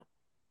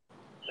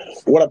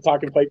What up,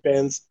 Talking Fight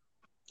fans?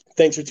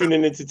 Thanks for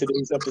tuning into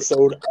today's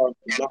episode of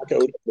the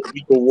Knockout of the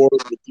Week Award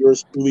with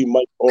yours truly,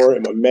 Mike Orr,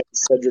 and my man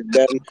Cedric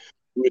Ben,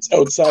 who is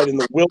outside in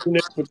the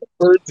wilderness with the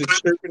birds that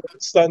chirping and the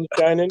sun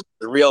shining.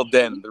 The real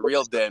den. The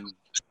real den.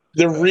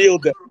 The real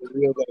den, the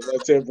real den.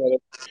 That's it, brother.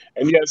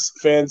 And yes,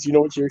 fans, you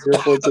know what you're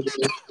here for today,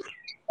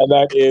 and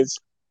that is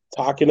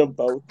talking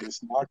about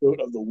this knockout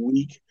of the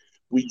week.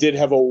 We did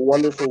have a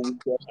wonderful weekend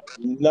of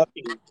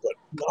nothing but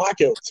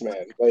knockouts,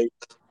 man. Like,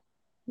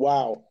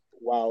 wow,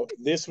 wow.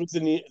 This was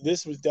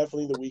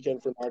definitely the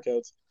weekend for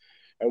knockouts,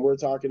 and we're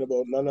talking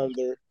about none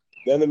other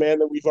than the man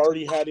that we've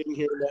already had in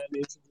here, man,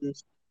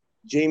 introduced,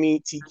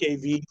 Jamie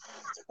TKV.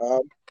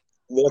 Um,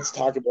 let's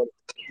talk about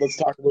it. Let's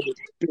talk about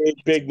this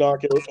big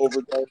knockout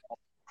over there.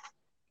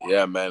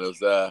 Yeah, man. It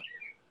was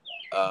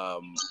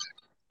um,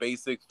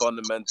 basic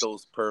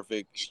fundamentals,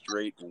 perfect,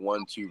 straight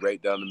 1-2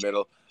 right down the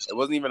middle. It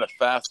wasn't even a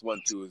fast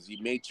 1-2. He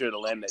made sure to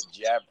land that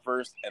jab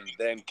first and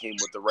then came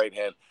with the right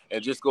hand. And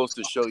it just goes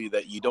to show you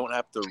that you don't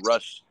have to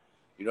rush.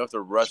 You don't have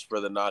to rush for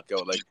the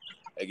knockout. Like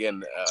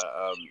again,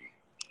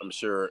 I'm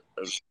sure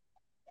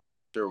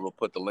we'll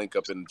put the link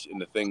up in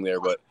the thing there,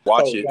 but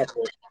watch Oh, it.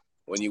 definitely.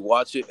 When you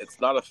watch it, it's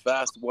not a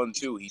fast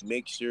 1-2. He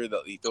makes sure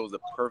that he throws a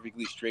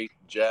perfectly straight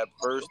jab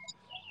first,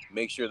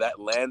 make sure that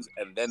lands,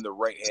 and then the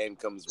right hand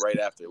comes right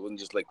after. It wasn't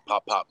just like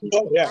pop, pop,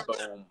 Oh yeah.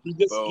 boom, He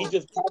boom.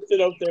 just pops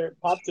it out there,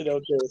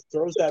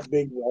 throws that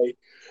big right,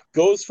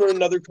 goes for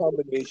another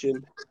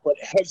combination, but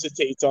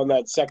hesitates on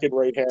that second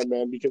right hand,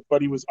 man, because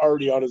Buddy was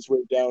already on his way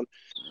down.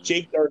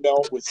 Jake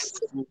Darnell was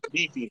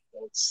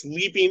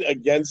sleeping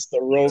against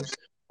the ropes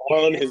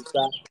on his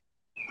back.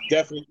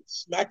 Definitely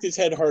smacked his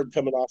head hard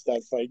coming off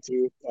that fight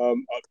too.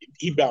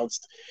 He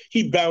bounced.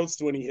 He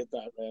bounced when he hit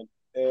that, man.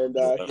 And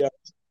Yeah. yeah,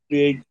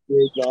 big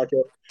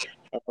knockout.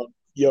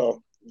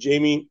 Yo,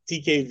 Jamie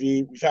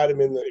TKV, we've had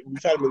him in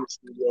the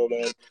studio,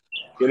 man.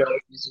 You know,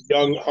 he's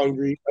young,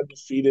 hungry,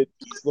 undefeated.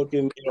 He's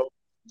looking,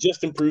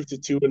 just improved to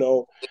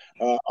 2-0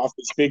 off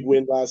this big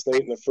win last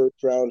night in the first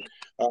round.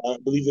 I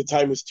believe the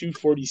time was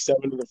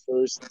 2:47 in the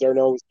first.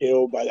 Darnell was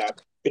KO'd by that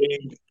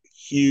big,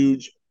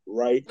 huge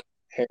right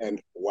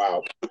hand.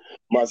 Wow,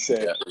 must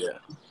say, Yeah, yeah.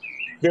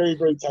 very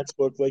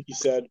textbook, like you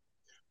said.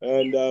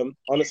 And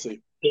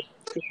honestly,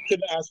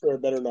 couldn't ask for a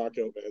better knockout,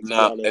 man. To be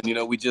Now, and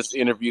honest. we just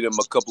interviewed him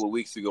a couple of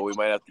weeks ago. We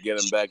might have to get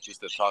him back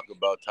just to talk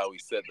about how he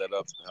set that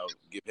up.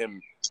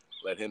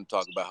 Let him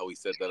talk about how he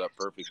set that up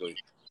perfectly.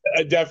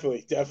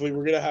 Definitely,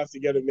 we're gonna have to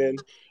get him in.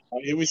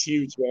 It was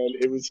huge, man.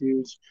 It was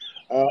huge.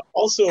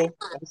 Also,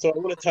 I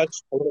want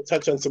to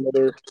touch on some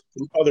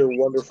other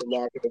wonderful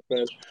knockouts,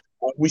 man.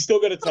 We still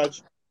got to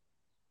touch,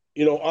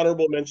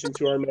 honorable mention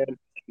to our man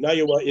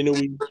Naoya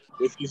Inoue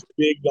with his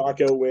big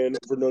knockout win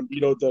over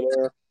Nonito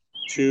Donaire.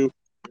 Two,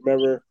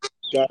 remember,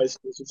 guys,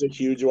 this is a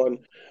huge one.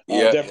 Yeah,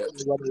 yeah.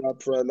 Definitely running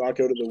up for our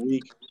knockout of the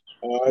week.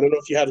 I don't know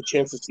if you had a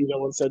chance to see that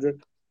one, Cedric.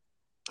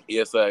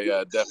 Yes,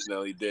 I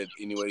definitely did.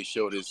 Anyway, he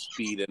showed his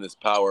speed and his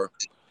power.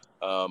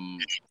 Um,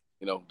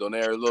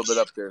 Donaire a little bit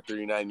up there,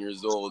 39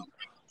 years old,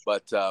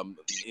 but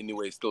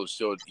anyway, he still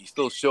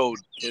showed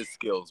his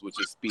skills, which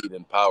is speed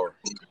and power.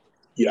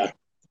 Yeah,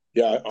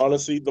 yeah.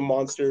 Honestly, the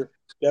monster,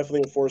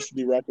 definitely a force to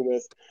be reckoned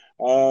with.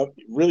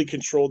 Really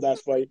controlled that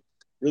fight.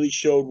 Really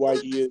showed why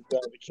he is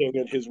the king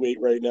at his weight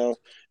right now.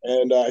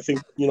 And I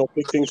think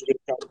big things are going to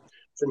come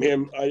from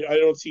him. I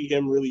don't see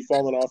him really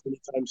falling off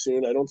anytime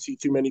soon. I don't see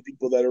too many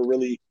people that are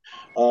really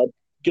uh,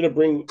 going to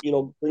bring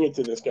it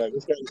to this guy.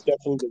 This guy is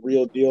definitely the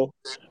real deal,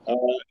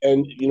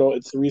 and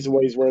it's the reason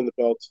why he's wearing the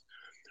belt.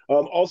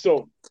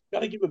 Also, got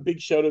to give a big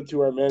shout out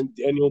to our man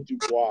Daniel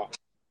Dubois,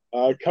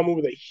 coming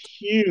with a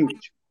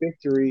huge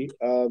victory.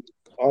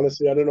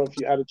 Honestly, I don't know if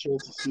you had a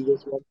chance to see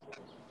this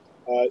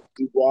one.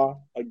 Dubois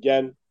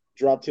again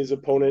dropped his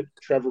opponent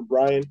Trevor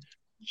Bryan,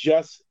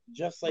 just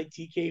like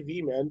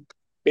TKV, man.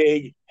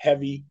 Big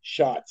heavy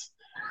shots,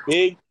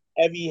 big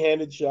heavy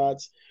handed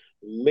shots,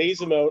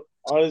 lays him out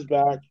on his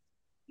back.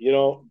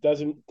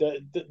 Doesn't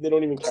they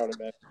don't even count it,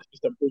 man.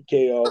 It's just a big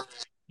KO.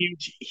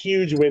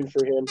 Huge win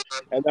for him,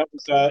 and that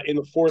was in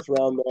the fourth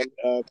round,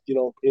 man.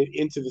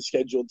 Into the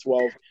scheduled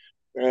 12,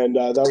 and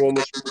that one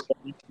was for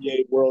the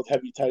WBA World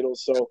Heavy title.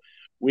 So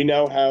we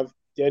now have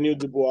Daniel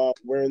Dubois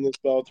wearing this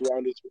belt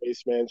around his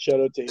waist, man.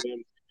 Shout out to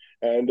him.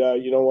 And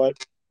you know what?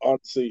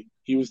 Honestly,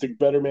 he was the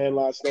better man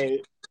last night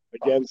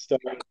against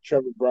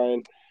Trevor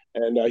Bryan,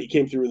 and he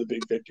came through with a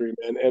big victory,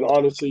 man. And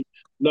honestly,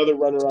 another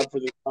runner-up for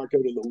the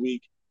knockout of the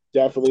week.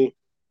 Definitely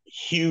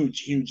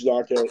huge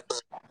knockout.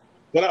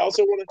 Then I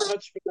also want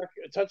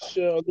to touch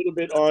a little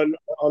bit on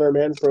our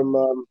man from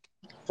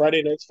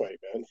Friday night's fight,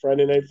 man.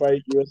 Friday night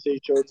fight, USA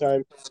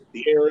Showtime,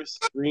 the Harris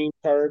Green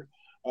card.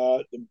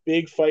 The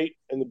big fight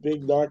and the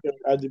big knockout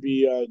had to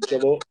be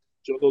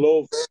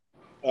Jalolov,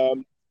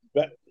 um,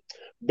 Be-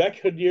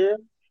 Bekhadir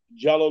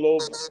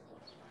Jalalov,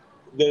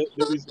 the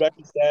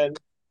Uzbekistan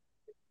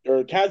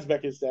or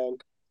Kazakhstan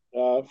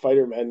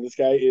fighter, man. This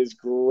guy is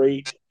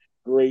great.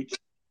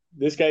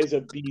 This guy is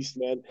a beast,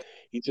 man.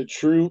 He's a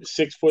true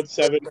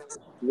 6'7",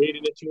 weighed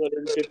in at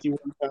 251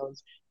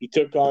 pounds. He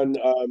took on,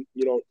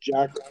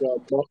 Jack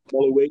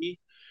Mulawegi,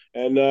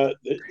 And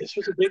this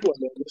was a big one,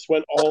 man. This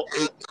went all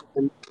 8,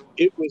 and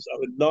it was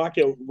a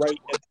knockout right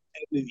at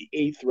the end of the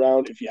 8th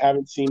round. If you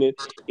haven't seen it,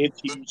 it's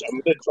huge. I'm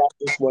going to drop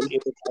this one in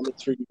the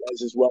comments for you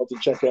guys as well to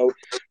check out,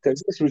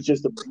 because this was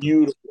just a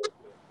beautiful,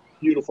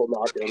 beautiful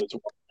knockout as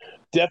well.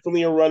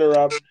 Definitely a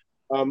runner-up.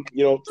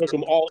 Took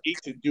them all 8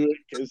 to do it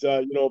because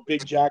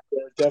Big Jack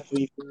there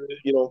definitely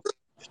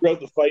throughout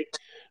the fight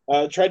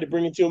tried to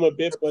bring it to him a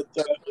bit, but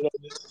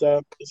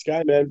this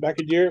guy, man,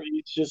 Becadier,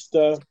 he's just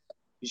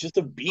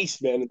a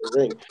beast, man, in the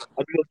ring. I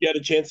don't know if you had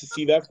a chance to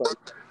see that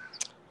fight.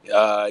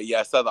 Yeah,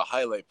 I saw the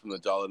highlight from the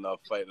Dolonov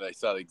fight, and I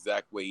saw the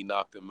exact way he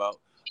knocked him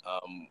out.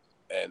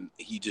 And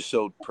he just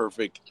showed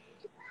perfect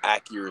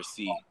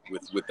accuracy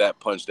with that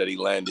punch that he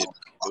landed.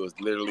 It was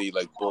literally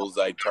like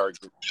bullseye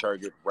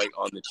target right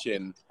on the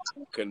chin.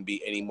 Couldn't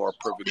be any more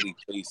perfectly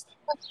placed.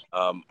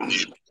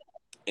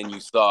 And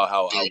you saw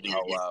how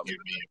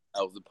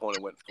his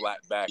opponent went flat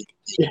back.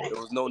 There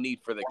was no need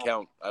for the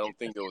count. I don't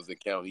think there was a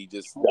count. He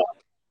just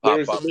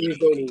popped up.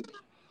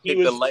 Hit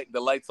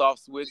the lights off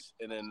switch,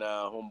 and then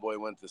homeboy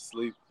went to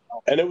sleep.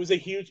 And it was a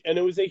huge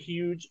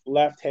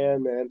left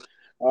hand, man.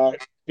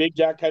 Big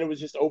Jack kind of was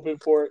just open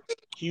for it.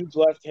 Huge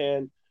left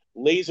hand,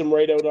 lays him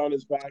right out on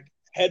his back.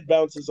 Head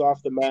bounces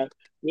off the mat.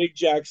 Big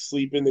Jack's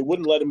sleeping. They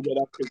wouldn't let him get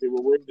up because they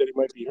were worried that he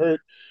might be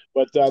hurt,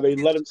 but they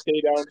let him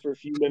stay down for a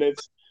few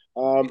minutes.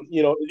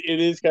 It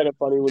is kind of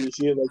funny when you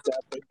see it like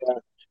that, but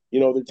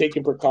they're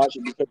taking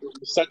precaution because it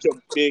was such a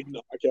big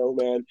knockout,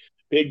 man.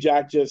 Big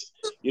Jack just,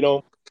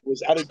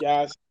 was out of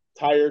gas,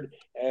 tired,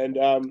 and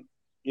the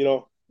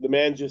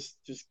man just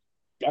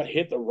got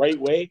hit the right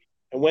way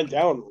and went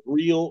down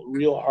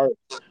real hard.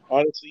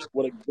 Honestly,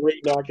 what a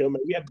great knockout,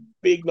 man. We have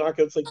big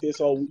knockouts like this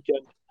all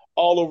weekend,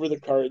 all over the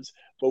cards,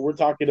 but we're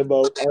talking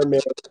about our man,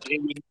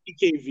 Jamie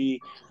TKV,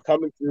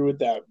 coming through with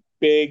that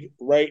big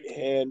right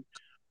hand.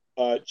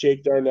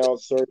 Jake Darnell,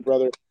 sorry,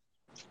 brother.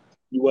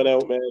 You went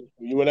out, man.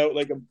 You went out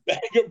like a bag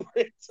of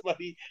bricks,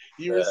 buddy.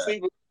 You were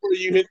sleeping before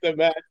you hit the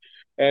mat.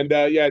 And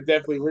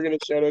definitely, we're gonna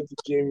shout out to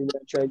Jamie,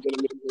 man. Try and get him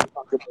in and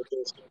talk about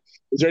this.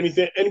 Is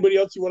there anybody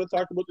else you want to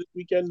talk about this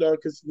weekend?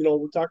 Because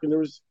we're talking.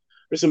 There's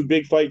some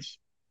big fights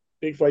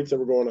that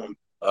were going on.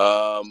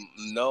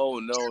 No.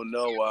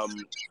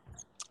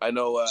 I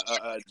know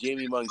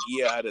Jamie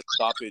Munguia had a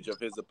stoppage of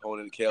his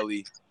opponent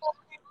Kelly.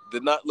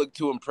 Did not look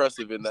too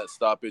impressive in that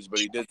stoppage, but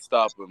he did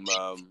stop him.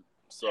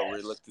 So we're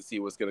looking to see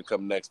what's going to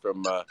come next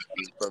from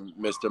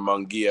Mr.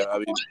 Munguia. I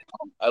mean,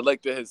 I'd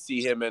like to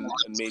see him and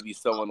maybe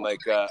someone like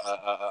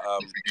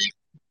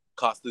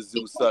Costa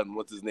Zoo's son.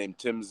 What's his name?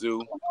 Tim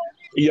Zoo.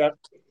 Yeah,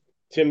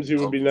 Tim Zoo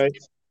would be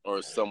nice.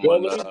 Or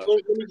someone. Well,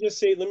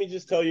 let me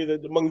just tell you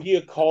that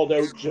Munguia called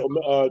out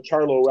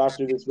Charlo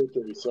after this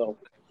victory, so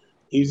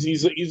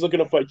he's looking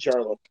to fight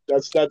Charlo.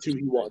 That's who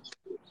he wants.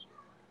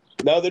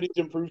 Now that he's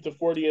improved to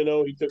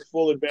 40-0, he took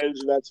full advantage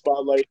of that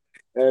spotlight.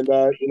 And,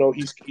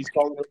 he's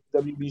calling up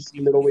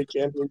WBC middleweight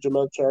champion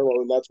Jermell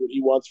Charlo, and that's what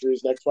he wants for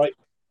his next fight.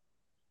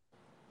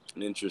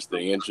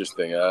 Interesting.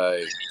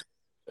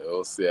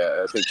 We'll see.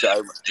 I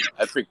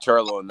picked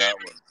Charlo on that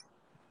one.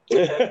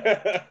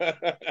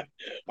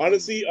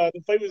 Honestly,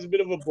 the fight was a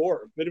bit of a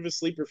bore, a bit of a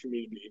sleeper for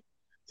me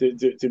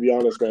to be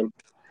honest, man.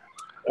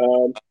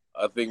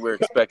 I think we're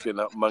expecting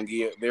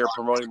Munguia. They're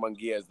promoting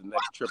Munguia as the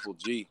next Triple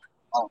G.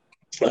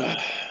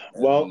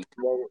 Well,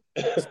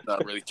 it's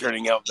not really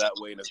turning out that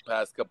way in his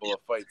past couple of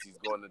fights. He's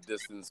going the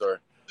distance,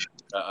 or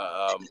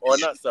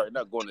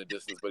not going the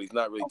distance, but he's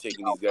not really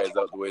taking these guys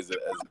out the ways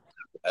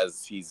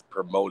as he's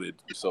promoted.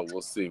 So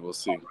we'll see.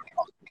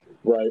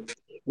 Right.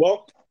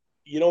 Well,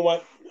 you know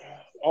what?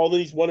 All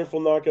these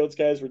wonderful knockouts,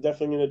 guys. We're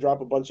definitely going to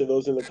drop a bunch of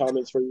those in the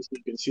comments for you so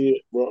you can see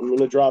it. I'm going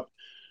to drop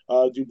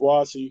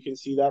Dubois so you can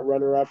see that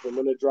runner-up. I'm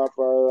going to drop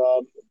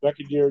our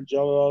Becadier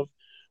Jelov.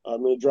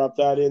 I'm going to drop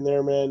that in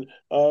there, man.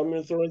 I'm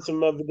going to throw in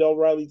some Vidal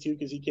Riley, too,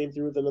 because he came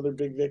through with another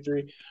big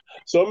victory.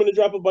 So I'm going to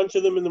drop a bunch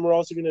of them, and then we're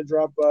also going to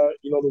drop, the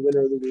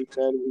winner of the week,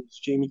 man, who's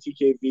Jamie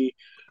TKV.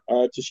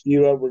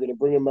 Tashkiwa. We're going to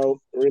bring him out.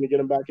 We're going to get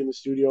him back in the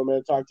studio,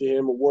 man, talk to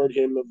him, award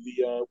him with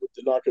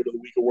the Knockout of the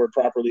Week award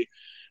properly.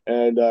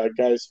 And,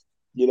 guys,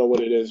 you know what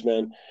it is,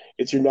 man.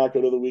 It's your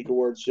Knockout of the Week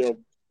award show.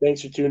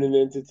 Thanks for tuning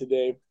in to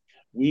today.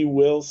 We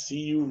will see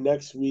you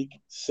next week.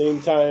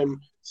 Same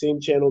time, same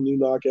channel, new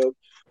Knockout.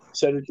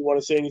 Cedric, you want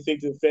to say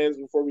anything to the fans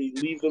before we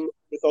leave them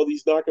with all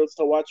these knockouts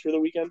to watch for the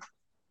weekend?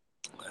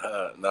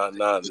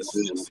 Nah.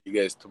 See you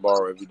guys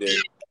tomorrow, every day.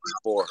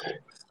 4.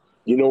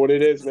 You know what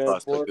it is, man.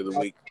 Prospect of the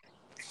week.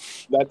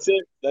 That's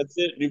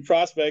it. New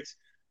prospects.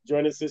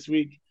 Join us this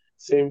week.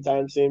 Same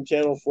time, same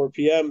channel, 4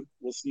 p.m.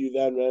 We'll see you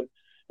then, man.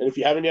 And if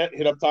you haven't yet,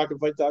 hit up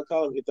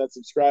talkandfight.com. Hit that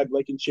subscribe,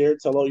 like, and share.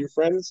 Tell all your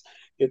friends.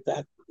 Hit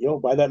that,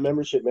 buy that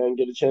membership, man.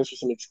 Get a chance for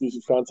some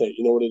exclusive content.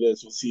 You know what it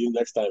is. We'll see you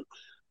next time.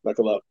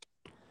 Buckle up.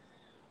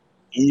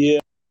 Yeah.